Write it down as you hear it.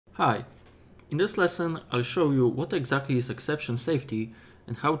Hi, in this lesson I'll show you what exactly is exception safety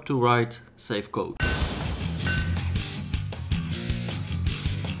and how to write safe code.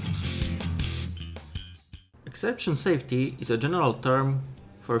 Exception safety is a general term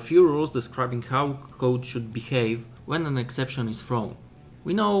for a few rules describing how code should behave when an exception is thrown.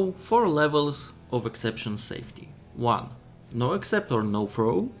 We know 4 levels of exception safety. 1. No except or no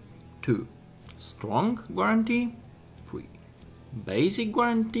throw. 2. Strong guarantee. 3. Basic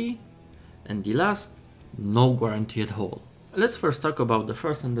guarantee. And the last, no guarantee at all. Let's first talk about the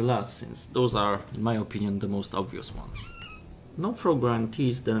first and the last, since those are, in my opinion, the most obvious ones. No throw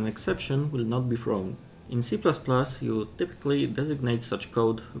guarantees that an exception will not be thrown. In C++, you typically designate such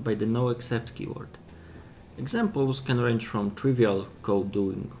code by the no except keyword. Examples can range from trivial code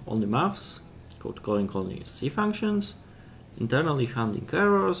doing only maths, code calling only C functions, internally handling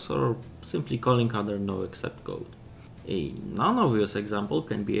errors, or simply calling other no except code. A non-obvious example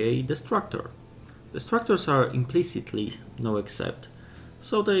can be a destructor. Destructors are implicitly no except,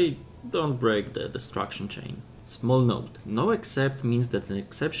 so they don't break the destruction chain. Small note, no except means that an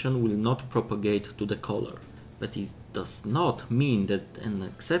exception will not propagate to the caller, but it does not mean that an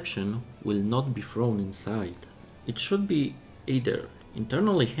exception will not be thrown inside. It should be either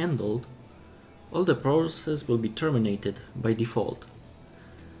internally handled, or the process will be terminated by default.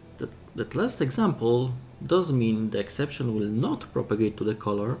 That last example does mean the exception will not propagate to the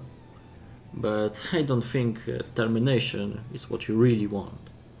caller, but I don't think termination is what you really want.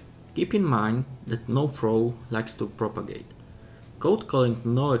 Keep in mind that no throw likes to propagate. Code calling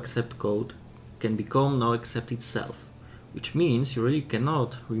no except code can become no except itself, which means you really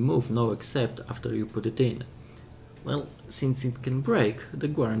cannot remove no except after you put it in. Well, since it can break the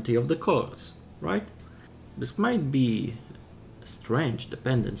guarantee of the callers, right? This might be a strange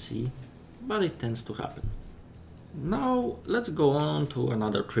dependency, but it tends to happen. Now let's go on to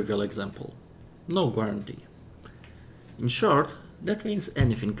another trivial example. No guarantee. In short, that means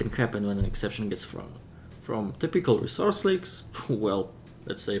anything can happen when an exception gets thrown. From typical resource leaks, well,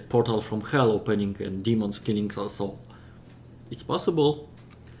 let's say a portal from hell opening and demons killing us all. It's possible.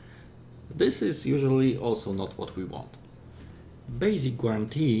 This is usually also not what we want. Basic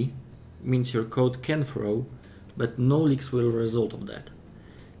guarantee means your code can throw, but no leaks will result of that.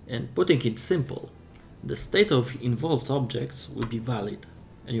 And putting it simple, the state of involved objects will be valid,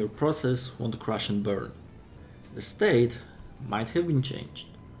 and your process won't crash and burn. The state might have been changed,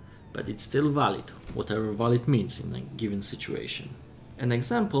 but it's still valid, whatever valid means in a given situation. An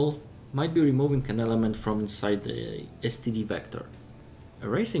example might be removing an element from inside the std vector.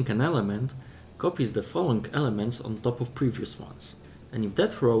 Erasing an element copies the following elements on top of previous ones, and if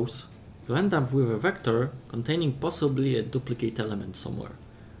that throws, you end up with a vector containing possibly a duplicate element somewhere.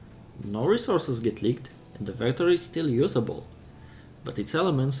 No resources get leaked, and the vector is still usable, but its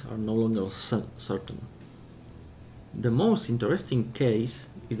elements are no longer certain. The most interesting case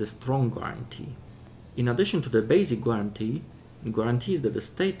is the strong guarantee. In addition to the basic guarantee, it guarantees that the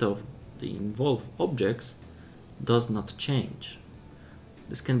state of the involved objects does not change.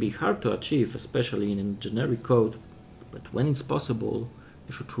 This can be hard to achieve, especially in generic code, but when it's possible,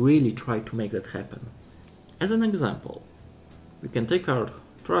 you should really try to make that happen. As an example, we can take our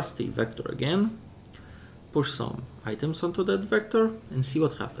trusty vector again, push some items onto that vector and see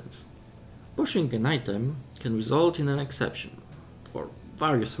what happens. Pushing an item can result in an exception for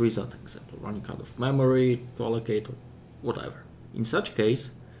various reasons, example running out of memory to allocate or whatever. In such case,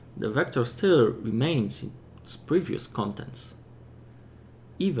 the vector still remains in its previous contents,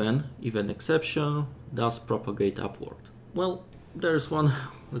 even if an exception does propagate upward. Well, there's one,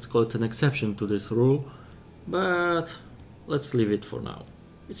 let's call it an exception to this rule, but let's leave it for now.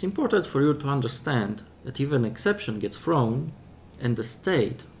 It's important for you to understand that if an exception gets thrown and the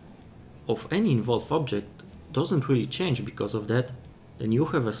state of any involved object doesn't really change because of that, then you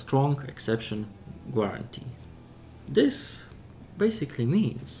have a strong exception guarantee. This basically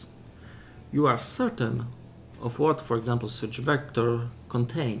means you are certain of what, for example, such vector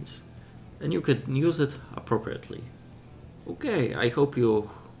contains, and you can use it appropriately. Okay, I hope you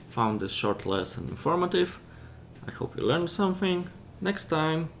found this short lesson informative. I hope you learned something. Next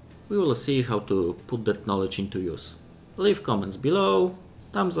time, we will see how to put that knowledge into use. Leave comments below,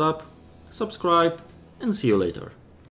 thumbs up, subscribe, and see you later.